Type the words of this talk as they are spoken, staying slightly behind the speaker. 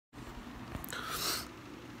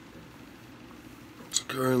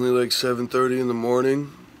Currently like 7:30 in the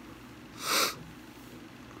morning.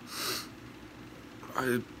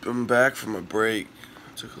 I'm back from a break.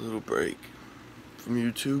 I took a little break from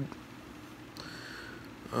YouTube.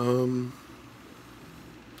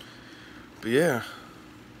 But yeah,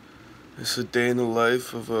 it's a day in the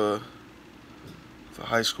life of a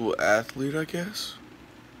high school athlete, I guess.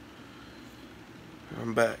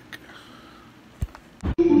 I'm back.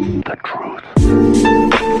 The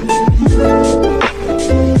truth.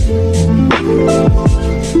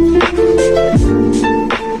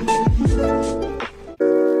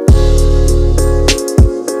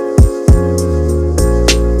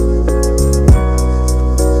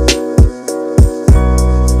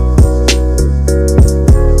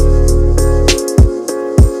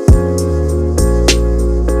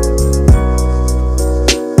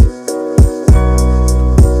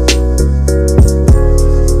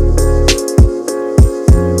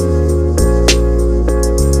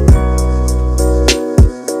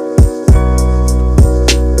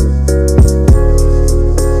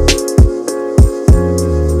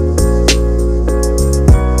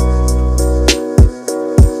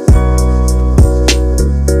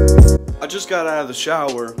 Just got out of the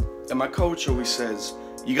shower, and my coach always says,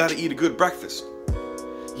 you gotta eat a good breakfast.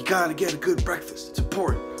 You gotta get a good breakfast, it's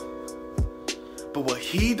important. But what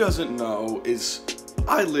he doesn't know is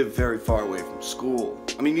I live very far away from school.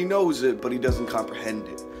 I mean, he knows it, but he doesn't comprehend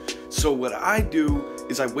it. So what I do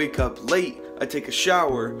is I wake up late, I take a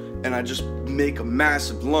shower, and I just make a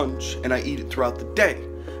massive lunch, and I eat it throughout the day.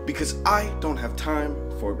 Because I don't have time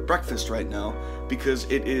for breakfast right now, because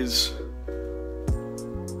it is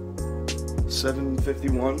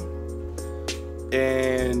 7:51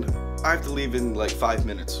 and I have to leave in like 5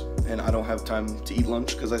 minutes, and I don't have time to eat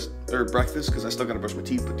lunch or breakfast because I still gotta brush my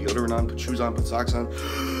teeth, put deodorant on, put shoes on, put socks on,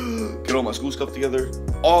 get all my school stuff together,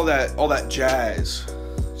 all that jazz.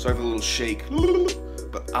 So I have a little shake,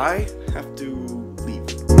 but I have to leave.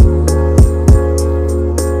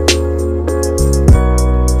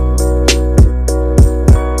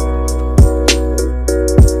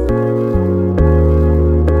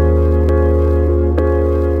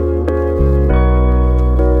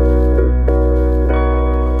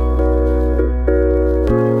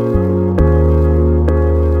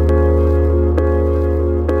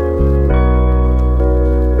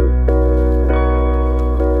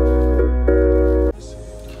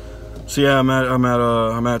 So yeah, I'm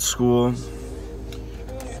at school.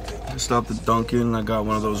 I stopped at Dunkin'. I got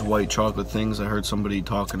one of those white chocolate things. I heard somebody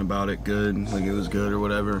talking about it good, like it was good or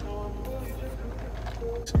whatever.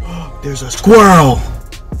 There's a squirrel!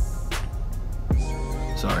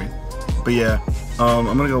 Sorry. But yeah, I'm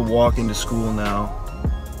gonna go walk into school now.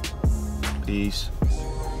 Peace.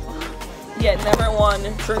 Yeah, number one,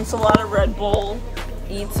 drinks a lot of Red Bull,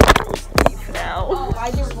 eats roast beef now. Oh,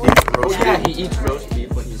 I just Yeah, he eats roast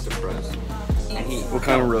beef when he's depressed. And What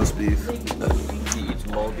kind of roast beef? he eats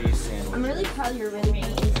moldy sandwiches. I'm really proud you're really being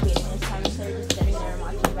skating this time instead of just sitting there and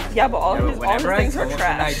watching basketball. Yeah, but all his things are An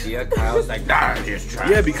trash. idea, Kyle's like, nah, just trash.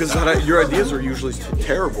 Yeah, because your ideas are usually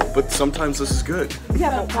terrible, but sometimes this is good.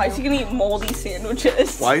 Yeah, but why is he gonna eat moldy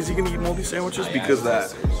sandwiches? Why is he gonna eat moldy sandwiches? Because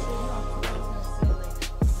that.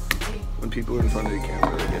 When people are in front of the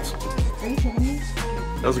camera, it gets. Are you kidding me?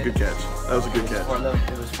 That was a good catch. That was a good catch.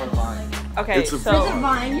 It was for the vine. Okay, It's a- It's a so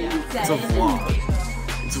vine, you It's a said. vlog.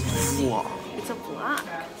 It's a vlog. it's a vlog.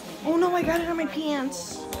 Oh no, I got it on my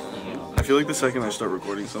pants. I feel like the second I start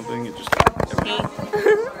recording something, it just.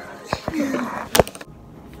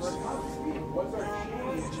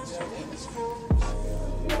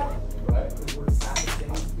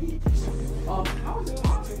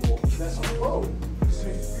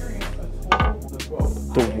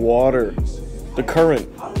 The water, the current.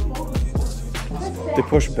 They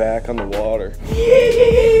push back on the water.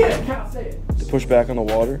 They push back on the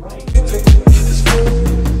water.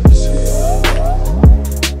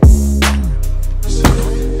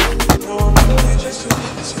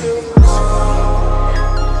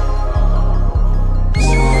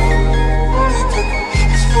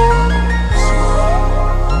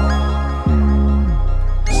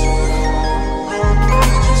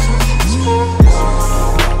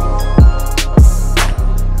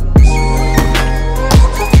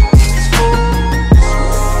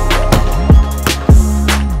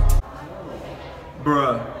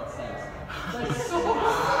 Bruh.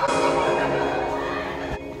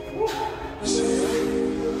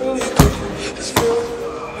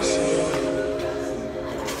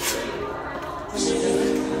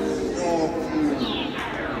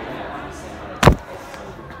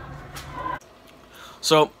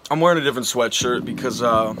 So I'm wearing a different sweatshirt because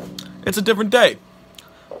it's a different day.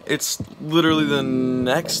 it's literally the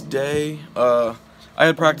next day. I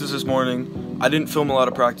had practice this morning. I didn't film a lot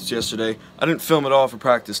of practice yesterday. I didn't film at all for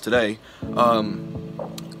practice today,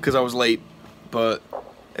 because I was late, but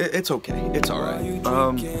it's okay. It's alright.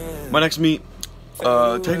 My next meet,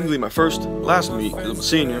 technically my last meet, because I'm a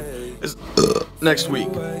senior, is next week,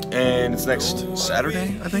 and it's next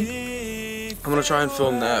Saturday, I think. I'm gonna try and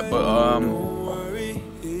film that, but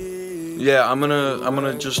yeah, I'm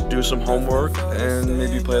gonna just do some homework and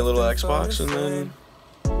maybe play a little Xbox, and then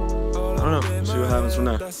I don't know, see what happens from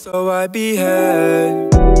there. So I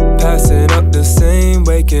behave, passing up the same,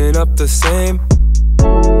 waking up the same,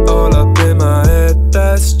 all up in my head.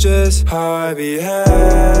 That's just how I behave,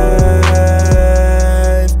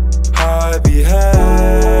 how I behave.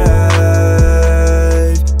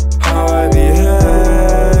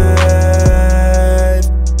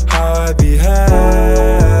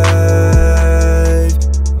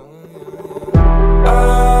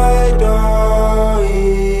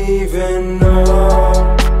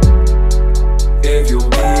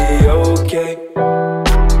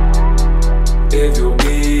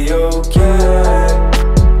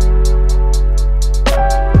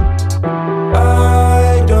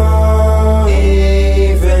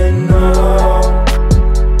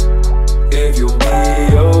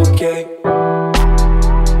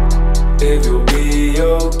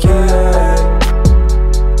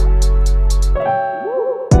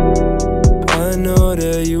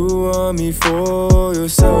 For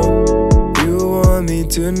yourself, you want me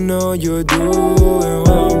to know you're doing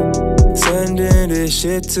well, sending this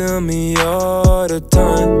shit to me all the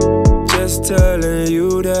time, just telling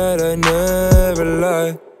you that I never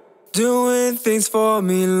lie, doing things for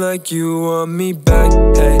me like you want me back.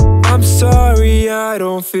 Hey, I'm sorry I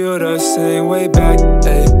don't feel the same way back.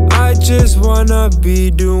 Hey, I just wanna be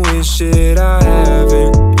doing shit I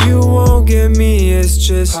haven't. You won't get me, it's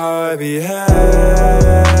just how I behave.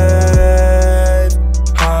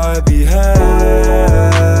 How I behave,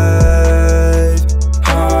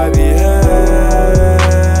 how I behave,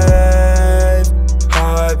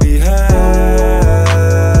 how I behave.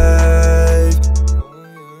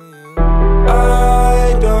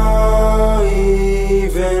 I don't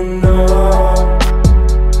even know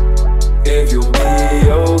if you'll be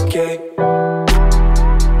okay,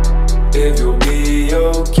 if you'll be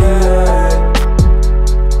okay.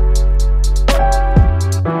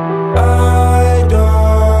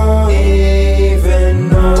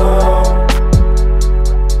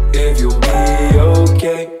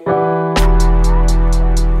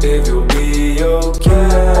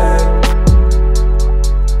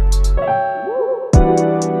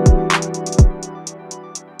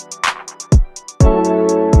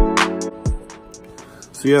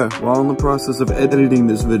 So yeah, while in the process of editing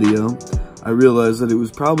this video, I realized that it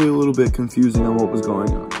was probably a little bit confusing on what was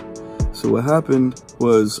going on. So what happened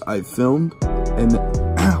was I filmed, and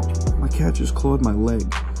ow, my cat just clawed my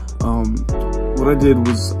leg. What I did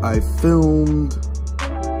was I filmed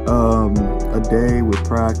a day with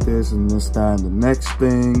practice and this, that, and the next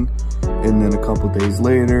thing, and then a couple days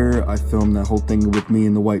later I filmed that whole thing with me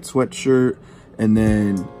in the white sweatshirt, and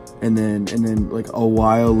then like a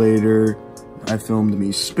while later I filmed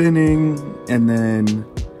me spinning, and then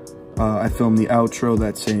I filmed the outro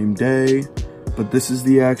that same day. But this is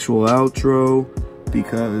the actual outro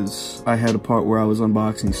because I had a part where I was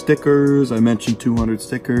unboxing stickers. I mentioned 200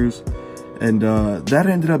 stickers, and that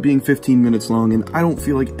ended up being 15 minutes long, and I don't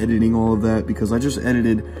feel like editing all of that because I just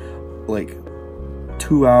edited like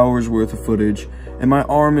 2 hours worth of footage, and my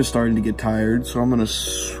arm is starting to get tired, so I'm gonna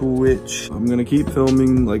switch. I'm gonna keep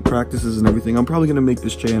filming like practices and everything. I'm probably gonna make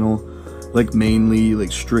this channel like mainly like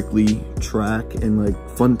strictly track and like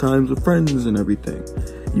fun times with friends and everything.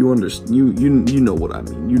 You understand, you know what I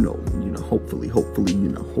mean, you know, hopefully,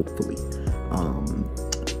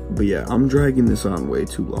 but yeah, I'm dragging this on way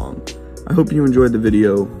too long. I hope you enjoyed the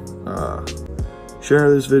video. Share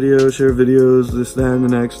this video, share videos, this, that, and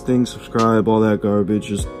the next thing, subscribe, all that garbage.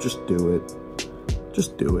 Just do it.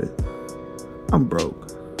 Just do it. I'm broke.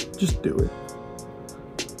 Just do it.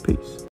 Peace.